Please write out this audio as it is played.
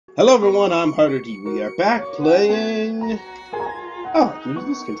Hello everyone, I'm Harder D. We are back playing... Oh, I can use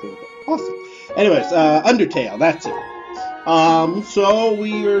this controller. Awesome. Anyways, UnderTale, that's it. So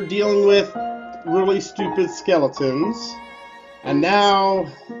we are dealing with really stupid skeletons. And now...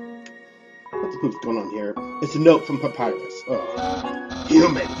 What the poop's going on here? It's a note from Papyrus. Oh.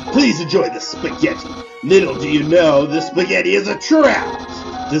 Human, please enjoy the spaghetti. Little do you know, the spaghetti is a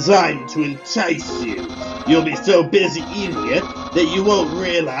trap designed to entice you. You'll be so busy eating it that you won't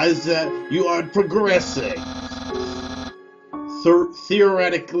realize that you are progressing.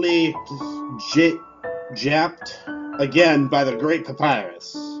 Theoretically japped again by the great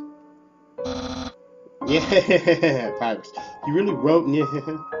Papyrus. Yeah, Papyrus. He really wrote,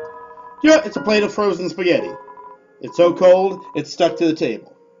 yeah, it's a plate of frozen spaghetti. It's so cold, it's stuck to the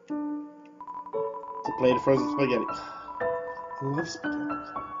table. It's a plate of frozen spaghetti. I love spaghetti.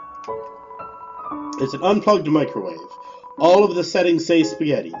 It's an unplugged microwave. All of the settings say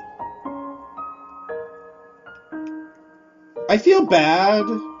spaghetti. I feel bad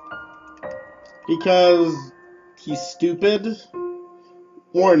because he's stupid.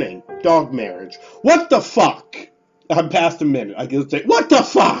 Warning, dog marriage. What the fuck? I'm past a minute. I can say, what the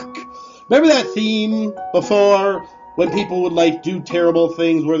fuck? Remember that theme before when people would like do terrible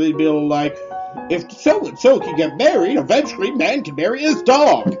things where they'd be like, if so and so can get married, eventually man can marry his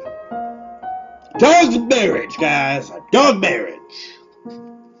dog. Dog marriage, guys. Dog marriage.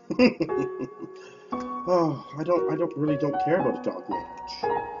 Oh, I really don't care about a dog marriage.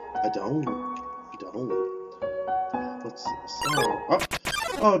 I don't. What's this?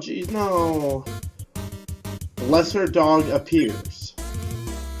 Oh, geez, no. Lesser dog appears.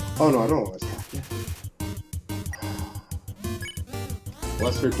 Oh no, I don't want this yet.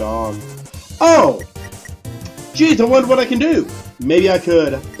 Lesser dog. Oh! Geez, I wonder what I can do. Maybe I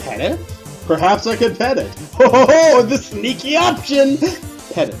could pet it? Perhaps I could pet it. Oh, the sneaky option!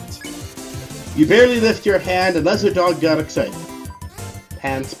 Pet it. You barely lift your hand unless the dog got excited.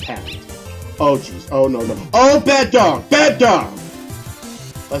 Pants. Oh, jeez. Oh, no. Oh, bad dog! Bad dog!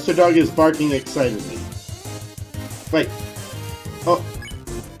 Lesser dog is barking excitedly. Wait.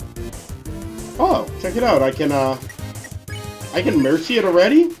 Oh, check it out. I can mercy it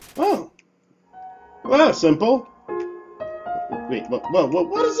already? Oh. Well, simple. Wait,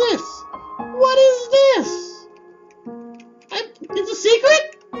 what is this? What is this? It's a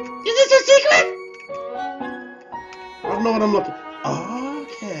secret? Is this a secret? I don't know what I'm looking.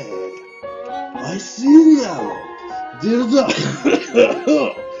 Okay. I see now. There's a...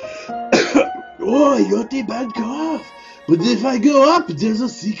 Oh, I got a bad cough. But if I go up, there's a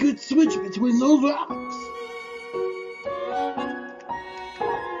secret switch between those rocks.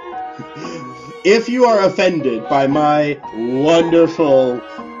 If you are offended by my wonderful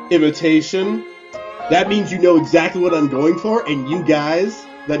imitation, that means you know exactly what I'm going for, and you guys,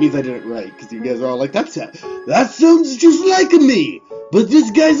 that means I did it right, because you guys are all like, that sounds just like me, but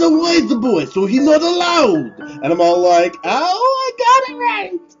this guy's a white boy, so he's not allowed. And I'm all like, oh, I got it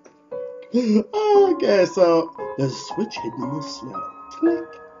right. Okay, so there's a switch hidden in the snow.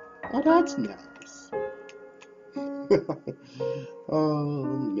 Click. Oh, that's nice. Oh,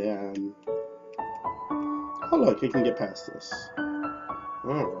 man. Oh, look, you can get past this.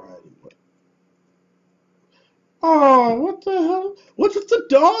 Alrighty. Oh, what the hell? What's with the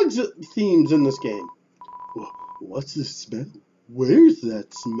dogs themes in this game? What's the smell? Where's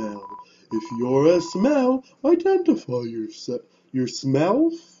that smell? If you're a smell, identify yourself. Your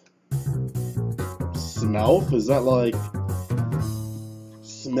smell? Smelf? Is that like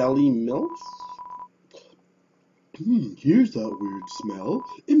smelly milk? Here's that weird smell.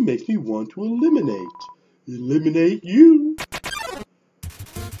 It makes me want to eliminate. Eliminate you.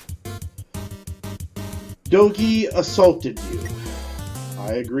 Doggy assaulted you.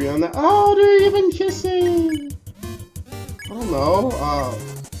 I agree on that. Oh, they're even kissing. I don't know.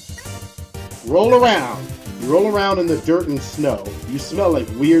 Roll around. You roll around in the dirt and snow. You smell like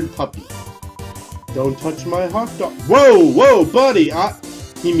weird puppy. Don't touch my hot dog. Whoa, buddy.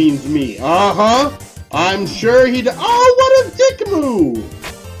 He means me. Uh-huh. I'm sure he does. Oh, what a dick move.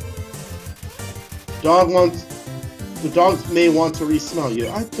 The dogs may want to re-smell you.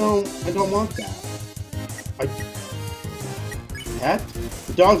 I don't want that. Pet?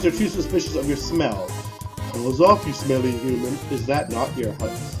 The dogs are too suspicious of your smell. Close off, you smelly human. Is that not your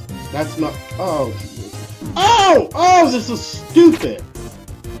house? That's not... Oh, Jesus. Oh, this is stupid.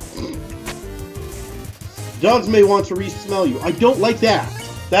 Dogs may want to re-smell you. I don't like that.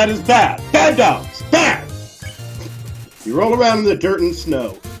 That is bad. Bad dogs. Bad. You roll around in the dirt and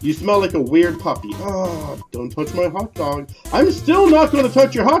snow. You smell like a weird puppy. Oh, don't touch my hot dog. I'm still not going to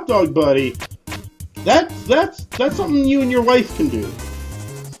touch your hot dog, buddy. That's something you and your wife can do.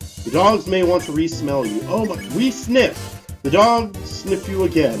 The dogs may want to re-smell you. Oh my, re-sniff! The dogs sniff you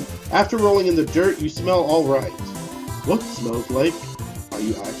again. After rolling in the dirt, you smell alright. What smells like? Are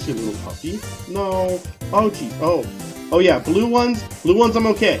you actually a little puppy? No. Oh geez, oh. Oh yeah, blue ones I'm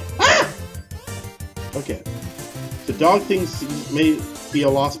okay. Ah! Okay. The dog thinks he may be a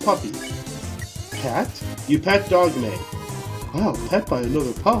lost puppy. Pet? You pet dog may. Wow, pet by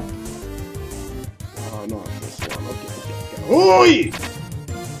another pup. Oh, not this one. Okay.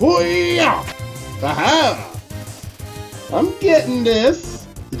 Oi! Aha! I'm getting this.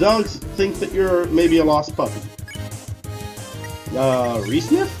 The dogs think that you're maybe a lost puppy.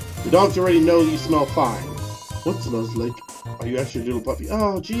 Re-sniff? The dogs already know you smell fine. What smells like? Are you actually a little puppy?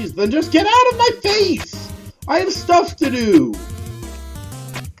 Oh, jeez. Then just get out of my face! I have stuff to do!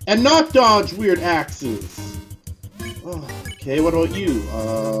 And not dodge weird axes. Oh, okay, what about you?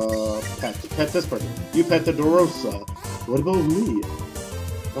 Pet this person. You pet the Dorosa. What about me?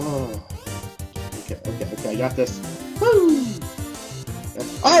 Oh. Okay, I got this. Woo!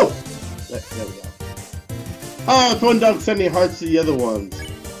 Oh! There we go. Oh, it's one dog sending hearts to the other ones.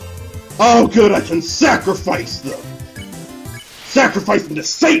 Oh, good, I can sacrifice them! Sacrifice them to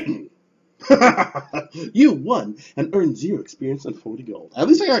Satan! You won and earned 0 experience and 40 gold. At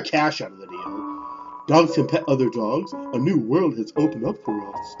least I got cash out of the deal. Dogs can pet other dogs. A new world has opened up for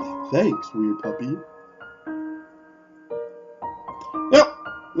us. Thanks, weird puppy. Yep,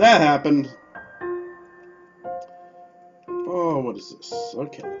 that happened. Oh, what is this?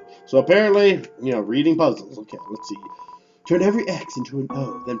 Okay. So apparently, you know, reading puzzles. Okay, let's see. Turn every X into an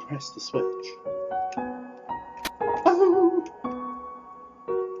O, then press the switch. Oh!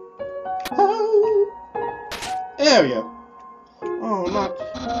 Oh! There we go. Oh, not...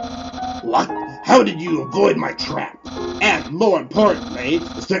 What? How did you avoid my trap? And more importantly,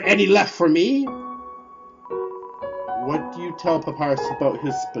 is there any left for me? What do you tell Papyrus about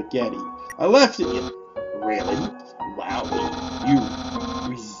his spaghetti? I left it in. Really? Wow, you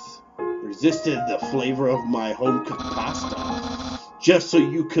resisted the flavor of my home-cooked pasta just so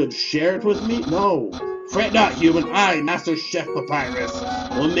you could share it with me? No. Fret not, human. I, Master Chef Papyrus,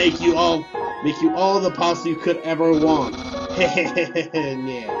 will make you all the pasta you could ever want.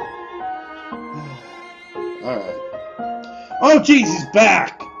 Yeah. Alright. Oh, jeez, he's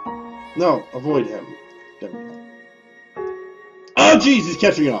back! No, avoid him. There we go. Oh, jeez, he's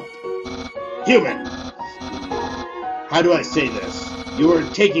catching up. Human! How do I say this? You were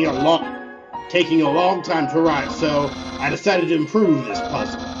taking a long time to arrive, so I decided to improve this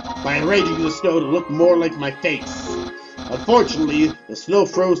puzzle by arranging the snow to look more like my face. Unfortunately, the snow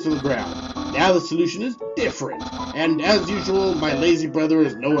froze to the ground. Now the solution is different, and as usual, my lazy brother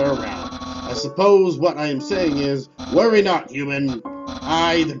is nowhere around. I suppose what I am saying is, worry not, human.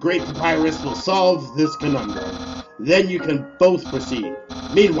 I, the great Papyrus, will solve this conundrum. Then you can both proceed.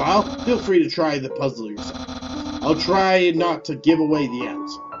 Meanwhile, feel free to try the puzzle yourself. I'll try not to give away the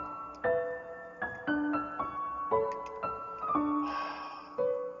answer.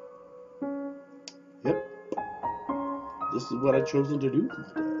 Yep. This is what I've chosen to do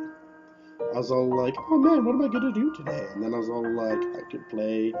with my day. I was all like, oh man, what am I going to do today? And then I was all like, I could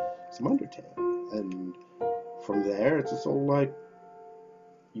play some UnderTale. And from there, it's just all like,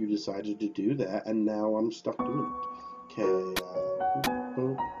 you decided to do that, and now I'm stuck doing it. Okay, boop,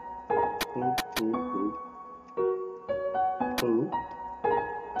 boop, boop, boop, boop.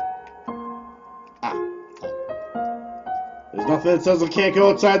 Ah. There's nothing that says I can't go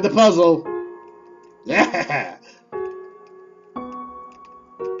outside the puzzle. Yeah.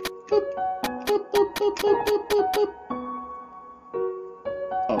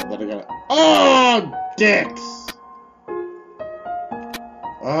 Oh, then I gotta... Oh, dicks!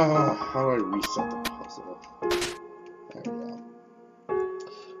 How do I reset the puzzle? There we go.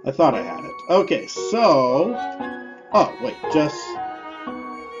 I thought I had it. Okay, so... Oh, wait, just...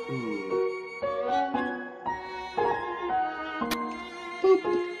 Boop.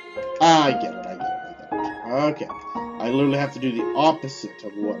 I get it. Okay. I literally have to do the opposite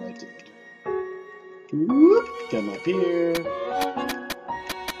of what I did. Whoop, come up here.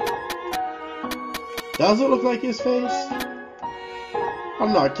 Does it look like his face?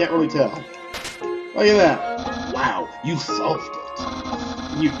 I'm not, can't really tell. Look at that. Wow, you solved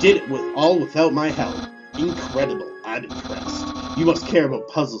it. You did it without my help. Incredible, I'm impressed. You must care about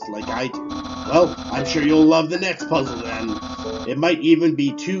puzzles like I do. Well, I'm sure you'll love the next puzzle then. It might even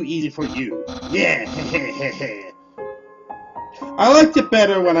be too easy for you. Yeah, hehehehe. I liked it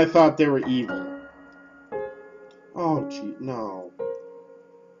better when I thought they were evil. Oh, gee, no.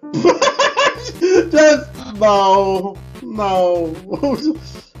 Just, no.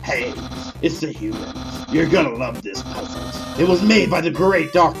 Hey, it's the humans. You're gonna love this puzzle. It was made by the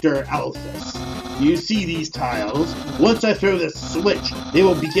great Dr. Alphys. You see these tiles? Once I throw this switch, they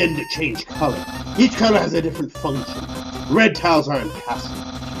will begin to change color. Each color has a different function. Red tiles are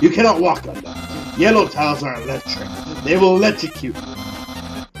impassive. You cannot walk on them. Yellow tiles are electric. They will electrocute you.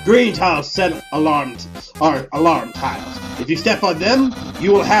 Green tiles are alarm tiles. If you step on them,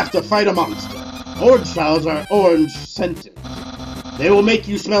 you will have to fight a monster. Orange tiles are orange scented. They will make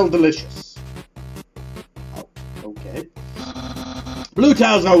you smell delicious. Oh, okay. Blue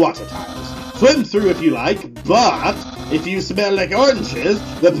tiles are water tiles. Swim through if you like, but if you smell like oranges,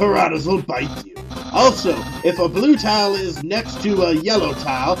 the piranhas will bite you. Also, if a blue tile is next to a yellow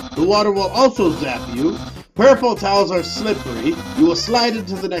tile, the water will also zap you. Purple tiles are slippery. You will slide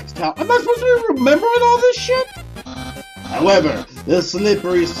into the next tile. Am I supposed to be remembering all this shit? However, the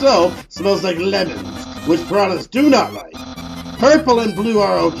slippery soap smells like lemons, which piranhas do not like. Purple and blue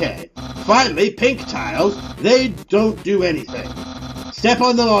are okay. Finally, pink tiles, they don't do anything. Step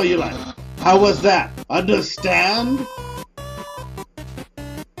on them all you like. How was that? Understand?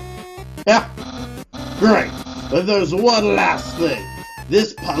 Yeah. Great. But there's one last thing.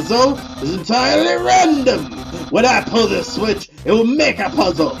 This puzzle is entirely random. When I pull this switch, it will make a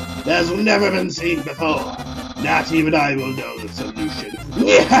puzzle that has never been seen before. Not even I will know the solution.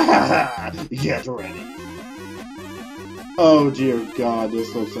 Get ready. Oh dear God,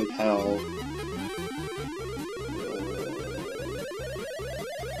 this looks like hell.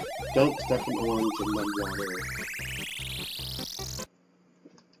 Don't step in orange and then water.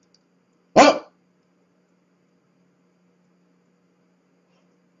 Oh!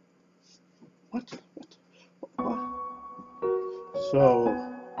 What? So,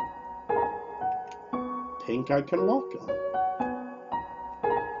 pink I can walk on.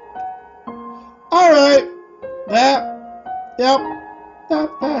 Alright! That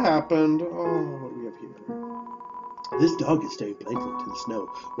happened. Oh, what do we have here? This dog is staring blankly into the snow,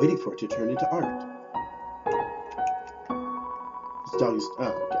 waiting for it to turn into art. This dog is...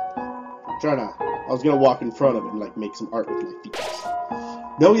 oh, okay. I was gonna walk in front of it and, like, make some art with my feet.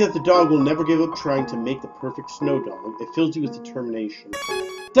 Knowing that the dog will never give up trying to make the perfect snow dog, it fills you with determination.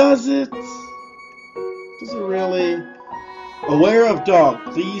 Does it? Does it really? Aware of dog.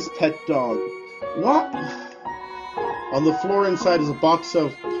 Please pet dog. What? On the floor inside is a box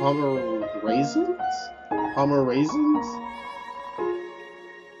of raisins? Raisins?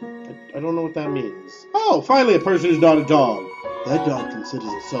 I don't know what that means. Oh, finally a person who's not a dog. That dog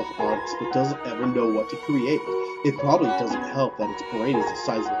considers itself an artist, but doesn't ever know what to create. It probably doesn't help that its brain is the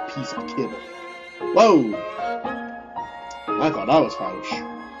size of a piece of kibble. Whoa! I thought I was Irish.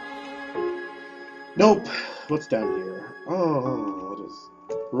 Nope. What's down here? Oh, what is...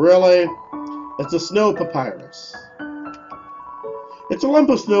 really? It's a snow papyrus. It's a lump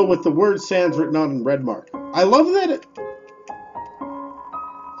of snow with the word sans written on in red marker. I love that it...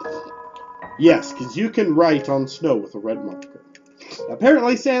 yes, because you can write on snow with a red marker.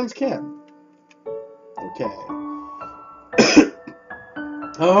 Apparently sans can. Okay.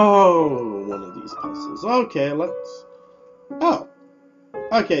 Oh, one of these puzzles. Okay, let's... oh.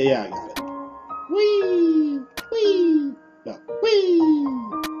 Okay, yeah, I got it. Whee! Whee! No. Whee!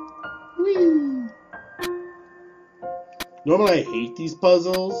 Whee! Normally I hate these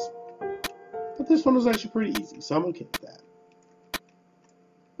puzzles, but this one was actually pretty easy, so I'm okay with that.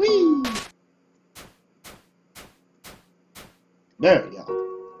 Whee! There we go.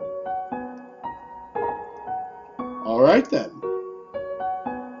 Alright then.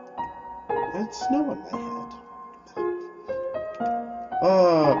 It's snow on my head.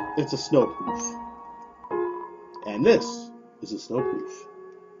 It's a snow proof. And this is a snow proof.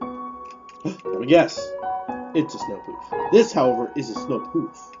 Let me guess. It's a snow proof. This, however, is a snow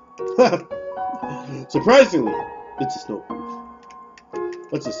proof. Surprisingly, it's a snow proof.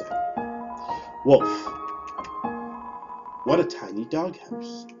 What's this say? Wolf. What a tiny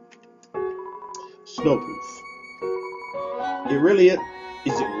doghouse. Snow proof. It really is.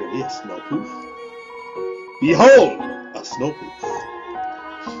 Is it really a snow proof? Behold, a snow proof.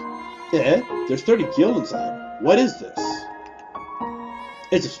 Yeah, there's 30 gil inside. What is this?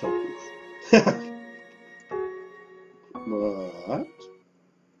 It's a snow proof. What?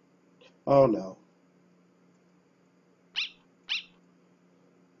 Oh no.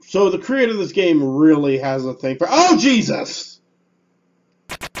 So the creator of this game really has a thing for... oh, Jesus!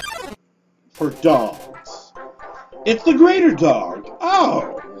 For dogs. It's the greater dog.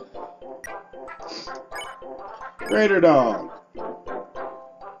 Oh! Greater dog.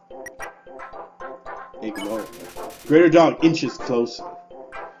 Ignore it. Greater dog inches closer.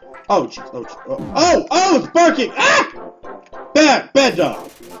 Oh, jeez. Oh, it's barking! Ah! Bad dog.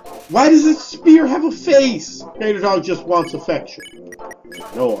 Why does this spear have a face? Greater Dog just wants affection.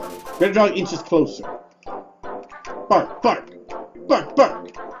 Ignore. Greater Dog inches closer. Bark, bark. Bark,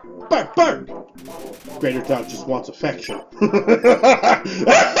 bark. Bark, bark. Greater Dog just wants affection. And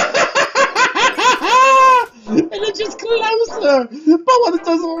it's just closer. But what it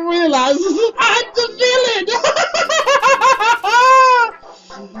doesn't realize is that I'm the villain.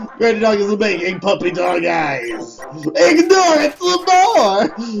 Greater Dog is making puppy dog eyes. Ignore it some more.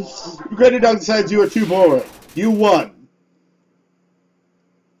 Greater Dog decides you are too boring. You won.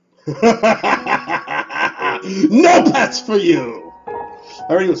 No pets for you. I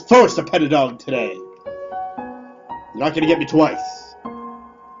already was forced to pet a dog today. You're not gonna get me twice.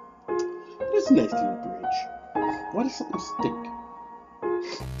 It's a nice little bridge. Why does something stink?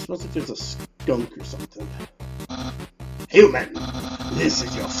 It smells like there's a skunk or something. Human, this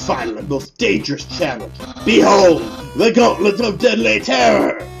is your final and most dangerous challenge. Behold, the Gauntlet of Deadly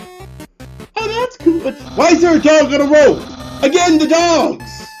Terror! Oh, that's cool. Why is there a dog on a rope? Again, the dogs!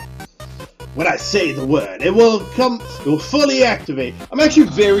 When I say the word, it will fully activate. I'm actually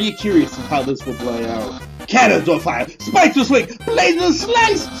very curious of how this will play out. Cannons will fire, spikes will swing, blades will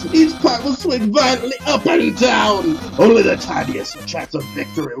slice! Each part will swing violently up and down! Only the tiniest chance of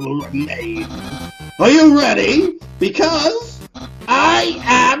victory will remain. Are you ready? Because I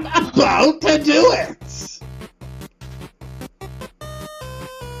am about to do it!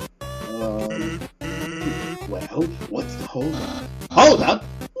 Well, what's the hold-up? Hold-up?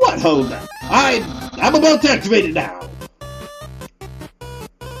 What hold-up? I'm about to activate it now!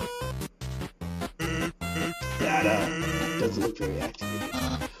 That doesn't look very activated.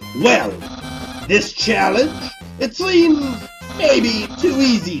 Well, this challenge, it seems maybe too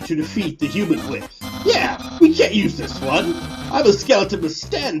easy to defeat the human with. Yeah, we can't use this one. I'm a skeleton with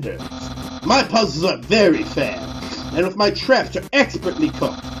standards. My puzzles are very fair, and with my traps are expertly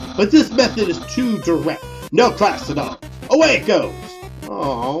cooked. But this method is too direct. No class at all. Away it goes.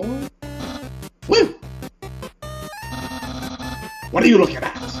 Oh. Woo! What are you looking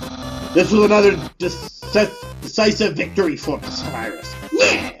at? This was another decisive victory for Cyrus.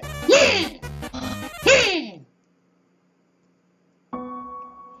 Yeah! Yeah! Yeah!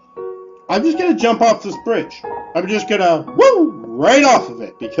 I'm just gonna jump off this bridge. I'm just gonna woo right off of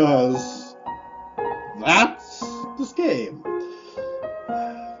it because that's this game.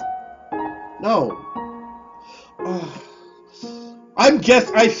 No.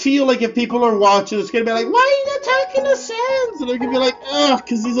 I feel like if people are watching, it's gonna be like, why are you attacking the Sans? And they're gonna be like, ugh,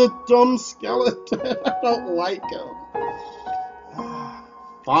 because he's a dumb skeleton. I don't like him.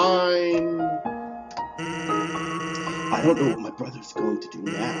 Fine. I don't know what my brother's going to do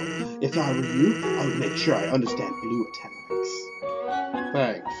now. If I were you, I would make sure I understand blue attacks.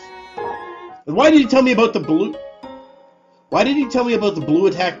 Thanks. And why did he tell me about the blue? Why did he tell me about the blue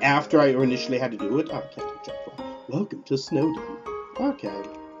attack after I initially had to do it? Oh, I can't do that. Welcome to Snowden. Okay.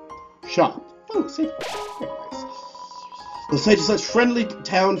 Shop. Oh, safe. Very nice. The sight of such friendly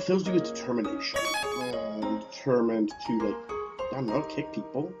town fills you with determination. Determined to, like, I don't know, kick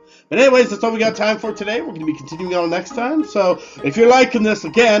people. But anyways, that's all we got time for today. We're going to be continuing on next time. So, if you're liking this,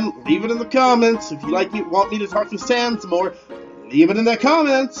 again, leave it in the comments. If you want me to talk to Sans more, leave it in the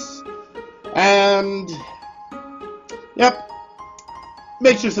comments. And, yep.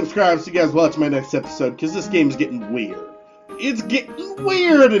 Make sure to subscribe so you guys watch my next episode, because this game is getting weird. It's getting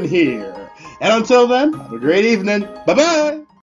weird in here. And until then, have a great evening. Bye-bye.